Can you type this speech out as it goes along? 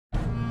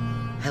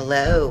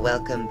Hello,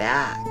 welcome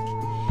back.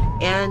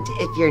 And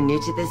if you're new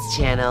to this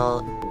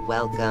channel,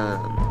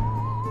 welcome.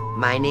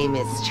 My name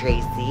is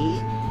Tracy,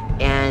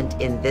 and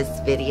in this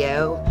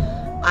video,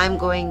 I'm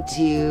going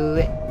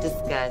to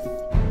discuss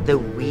the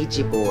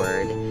Ouija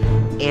board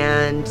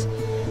and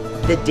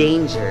the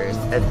dangers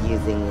of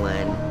using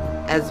one,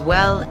 as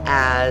well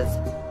as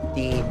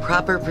the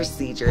proper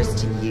procedures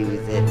to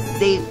use it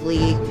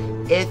safely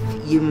if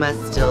you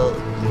must still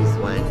use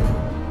one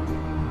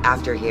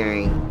after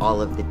hearing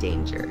all of the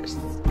dangers.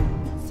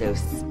 So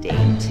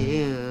stay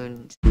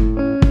tuned.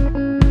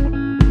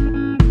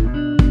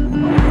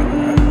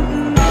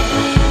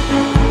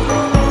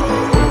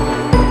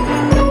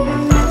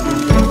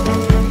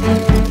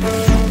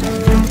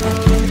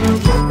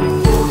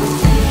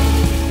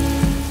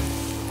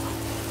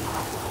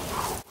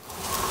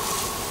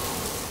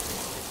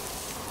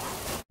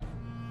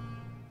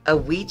 A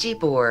Ouija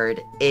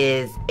board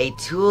is a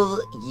tool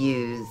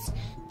used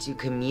to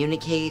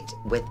communicate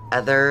with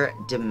other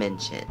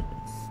dimensions.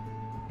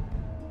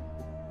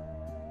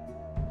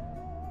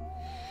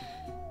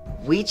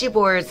 Ouija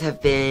boards have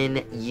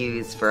been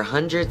used for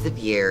hundreds of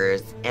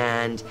years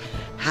and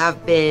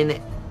have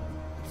been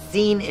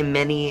seen in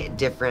many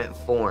different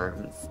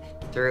forms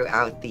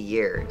throughout the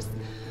years.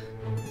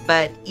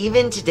 But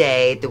even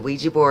today, the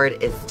Ouija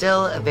board is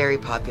still a very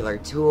popular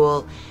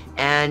tool,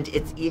 and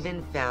it's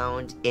even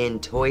found in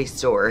toy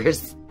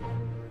stores.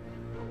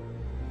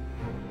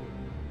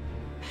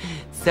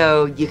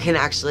 So you can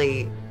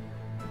actually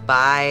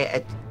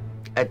buy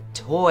a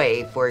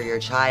toy for your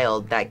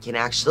child that can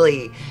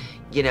actually,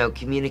 you know,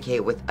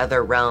 communicate with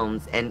other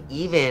realms and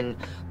even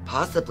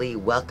possibly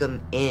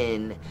welcome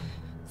in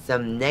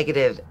some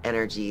negative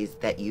energies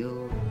that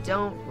you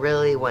don't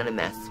really want to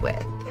mess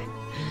with.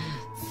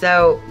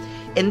 So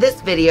in this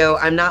video,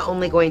 I'm not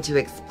only going to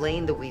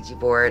explain the Ouija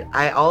board,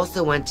 I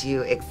also want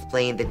to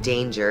explain the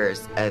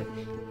dangers of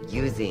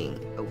using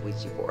a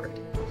Ouija board.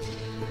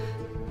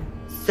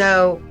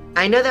 So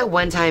I know that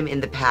one time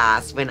in the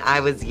past when I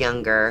was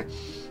younger,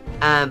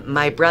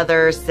 my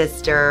brother,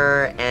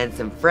 sister, and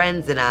some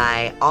friends and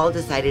I all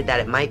decided that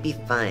it might be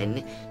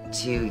fun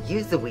to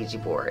use the Ouija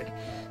board.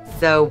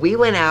 So we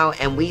went out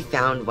and we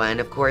found one.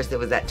 Of course, it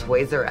was at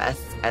Toys R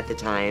Us at the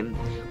time,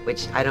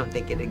 which I don't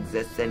think it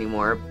exists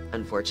anymore,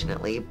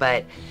 unfortunately.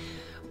 But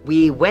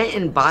we went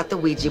and bought the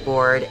Ouija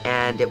board,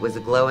 and it was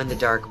a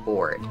glow-in-the-dark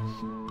board.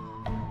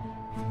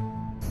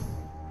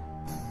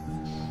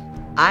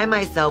 I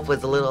myself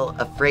was a little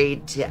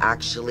afraid to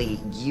actually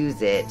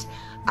use it.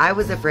 I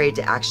was afraid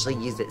to actually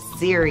use it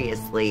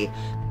seriously,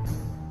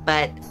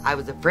 but I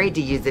was afraid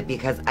to use it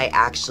because I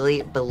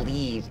actually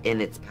believe in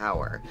its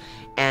power,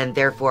 and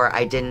therefore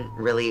I didn't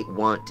really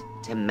want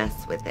to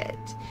mess with it.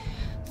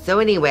 So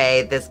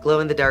anyway, this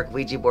glow-in-the-dark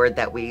Ouija board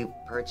that we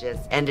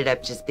purchased ended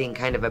up just being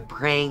kind of a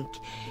prank,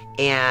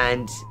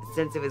 and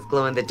since it was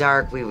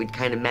glow-in-the-dark, we would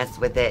kind of mess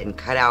with it and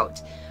cut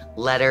out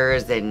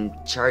letters and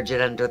charge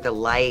it under the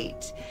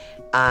light.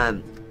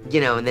 You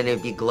know, and then it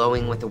would be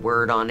glowing with a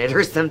word on it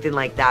or something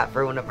like that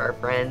for one of our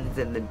friends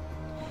in the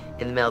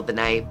middle of the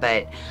night.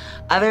 But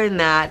other than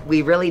that,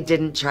 we really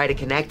didn't try to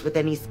connect with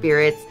any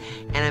spirits,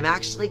 and I'm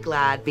actually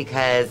glad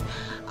because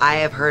I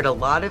have heard a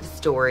lot of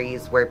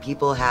stories where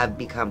people have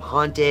become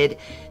haunted,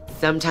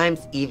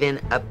 sometimes even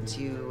up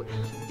to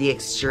the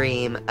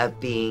extreme of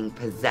being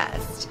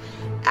possessed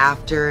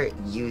after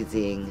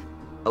using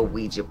a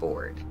Ouija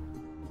board.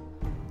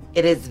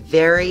 It is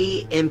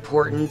very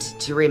important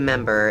to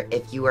remember,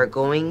 if you are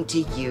going to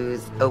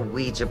use a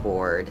Ouija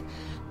board,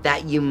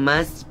 that you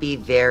must be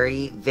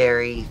very,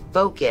 very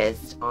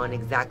focused on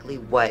exactly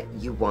what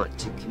you want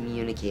to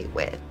communicate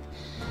with.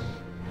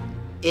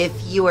 If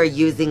you are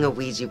using a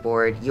Ouija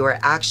board, you are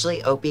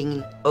actually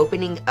opening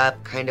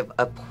up kind of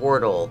a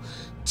portal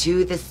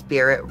to the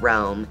spirit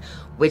realm,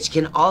 which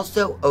can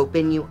also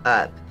open you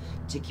up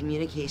to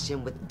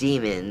communication with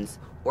demons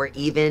or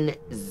even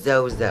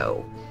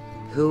Zozo,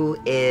 who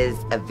is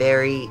a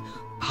very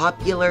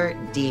popular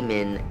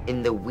demon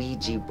in the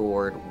Ouija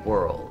board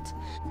world.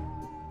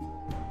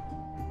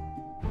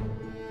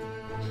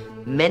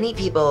 Many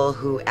people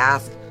who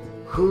ask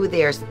who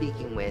they are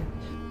speaking with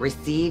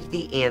receive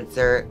the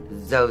answer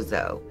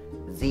Zozo,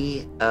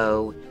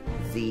 Z-O-Z-O.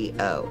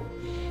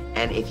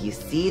 And if you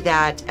see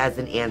that as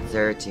an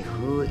answer to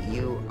who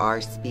you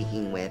are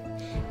speaking with,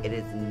 it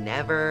is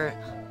never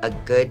a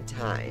good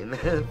time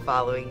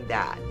following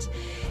that.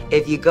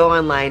 If you go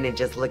online and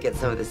just look at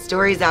some of the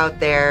stories out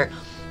there,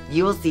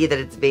 you will see that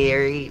it's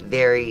very,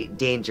 very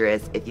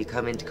dangerous if you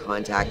come into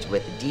contact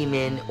with a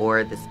demon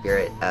or the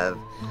spirit of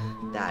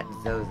that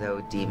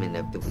Zozo demon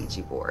of the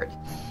Ouija board.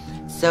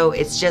 So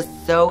it's just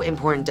so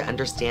important to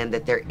understand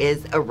that there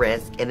is a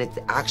risk, and it's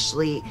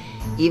actually,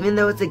 even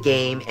though it's a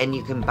game and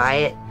you can buy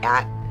it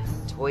at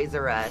Toys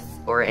R Us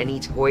or any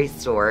toy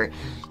store,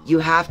 you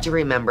have to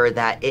remember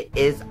that it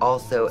is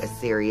also a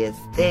serious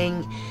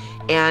thing,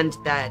 and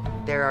that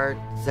there are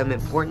some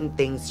important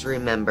things to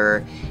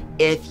remember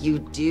if you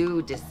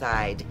do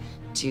decide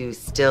to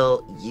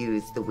still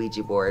use the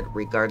Ouija board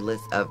regardless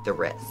of the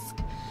risk.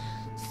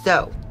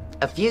 So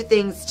A few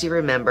things to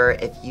remember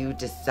if you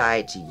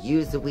decide to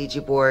use a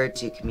Ouija board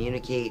to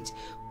communicate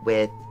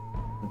with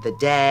the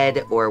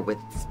dead or with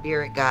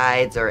spirit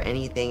guides or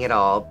anything at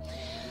all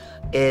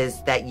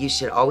is that you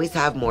should always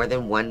have more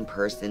than one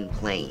person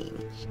playing.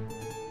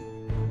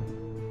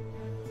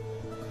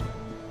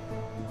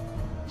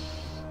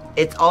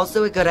 It's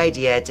also a good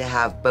idea to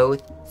have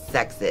both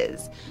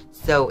sexes.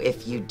 So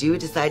if you do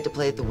decide to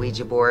play with the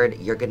Ouija board,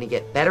 you're going to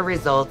get better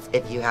results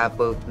if you have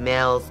both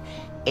males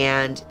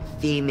and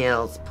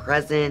females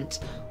present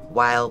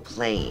while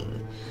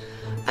playing.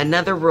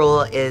 Another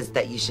rule is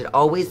that you should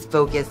always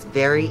focus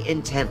very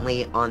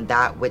intently on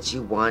that which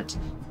you want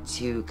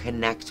to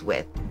connect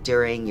with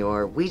during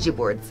your Ouija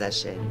board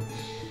session.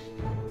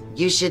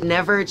 You should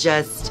never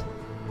just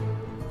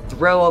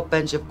throw a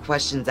bunch of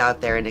questions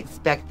out there and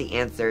expect the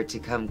answer to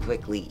come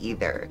quickly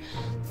either.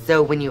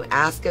 So when you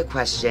ask a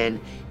question,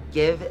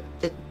 give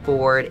the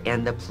board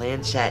and the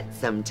planchette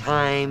some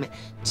time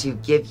to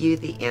give you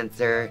the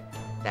answer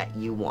that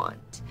you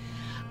want.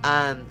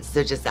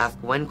 So just ask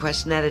one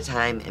question at a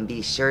time and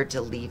be sure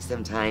to leave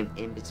some time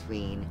in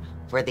between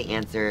for the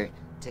answer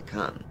to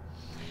come.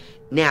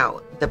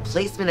 Now, the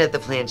placement of the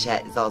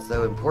planchette is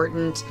also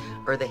important,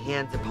 or the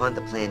hands upon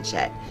the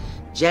planchette.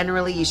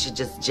 Generally, you should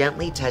just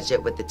gently touch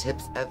it with the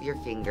tips of your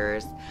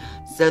fingers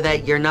so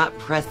that you're not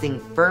pressing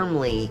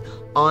firmly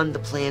on the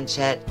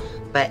planchette,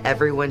 but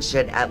everyone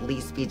should at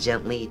least be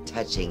gently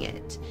touching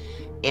it.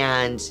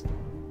 And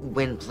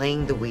when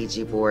playing the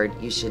Ouija board,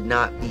 you should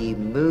not be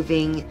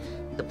moving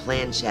the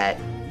planchette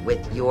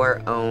with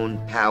your own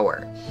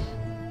power.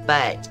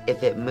 But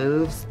if it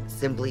moves,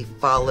 simply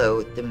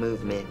follow the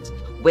movement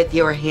with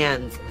your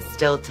hands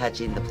still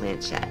touching the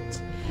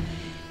planchette.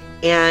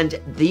 And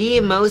the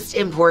most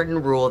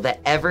important rule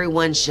that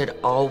everyone should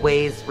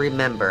always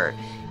remember,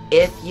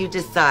 if you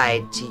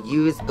decide to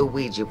use a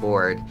Ouija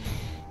board,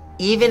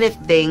 even if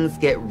things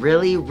get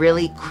really,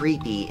 really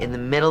creepy in the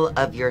middle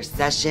of your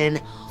session,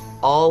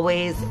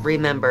 always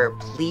remember,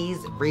 please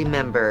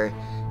remember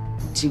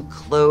to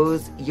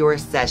close your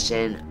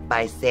session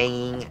by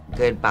saying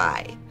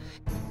goodbye.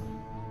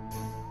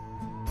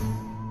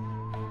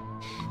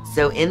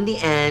 So in the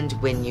end,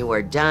 when you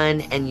are done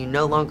and you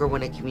no longer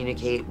want to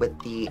communicate with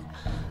the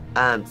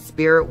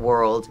spirit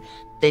world,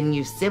 then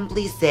you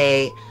simply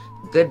say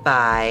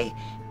goodbye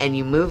and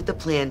you move the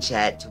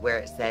planchette to where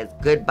it says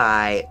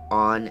goodbye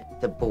on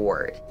the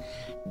board.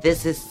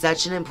 This is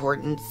such an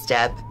important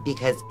step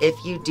because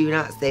if you do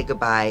not say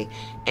goodbye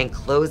and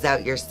close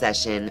out your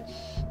session,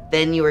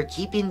 then you are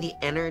keeping the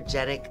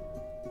energetic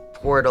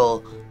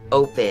portal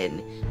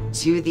open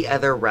to the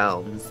other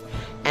realms.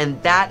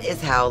 And that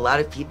is how a lot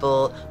of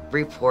people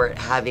report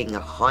having a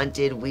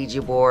haunted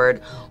Ouija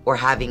board or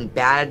having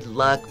bad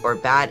luck or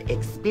bad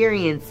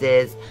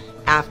experiences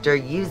after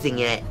using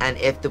it, and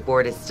if the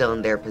board is still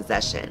in their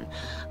possession.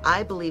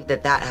 I believe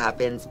that that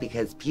happens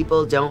because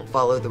people don't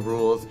follow the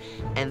rules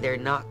and they're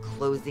not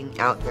closing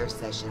out their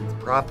sessions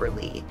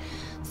properly.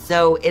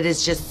 So it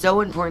is just so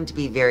important to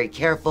be very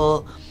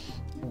careful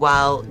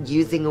while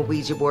using a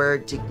Ouija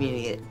board to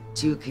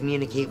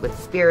communicate with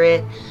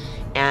spirit.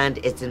 And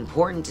it's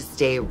important to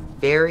stay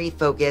very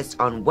focused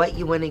on what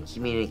you want to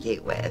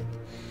communicate with.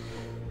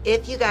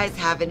 If you guys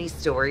have any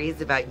stories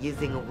about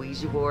using a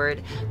Ouija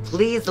board,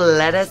 please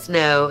let us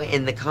know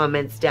in the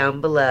comments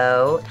down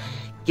below.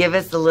 Give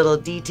us a little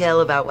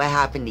detail about what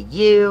happened to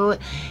you,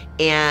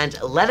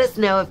 and let us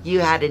know if you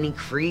had any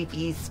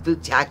creepy,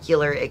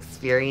 spooktacular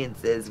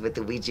experiences with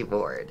the Ouija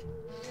board.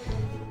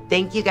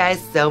 Thank you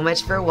guys so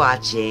much for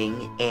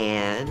watching,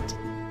 and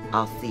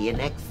I'll see you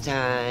next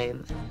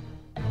time.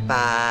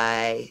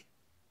 Bye.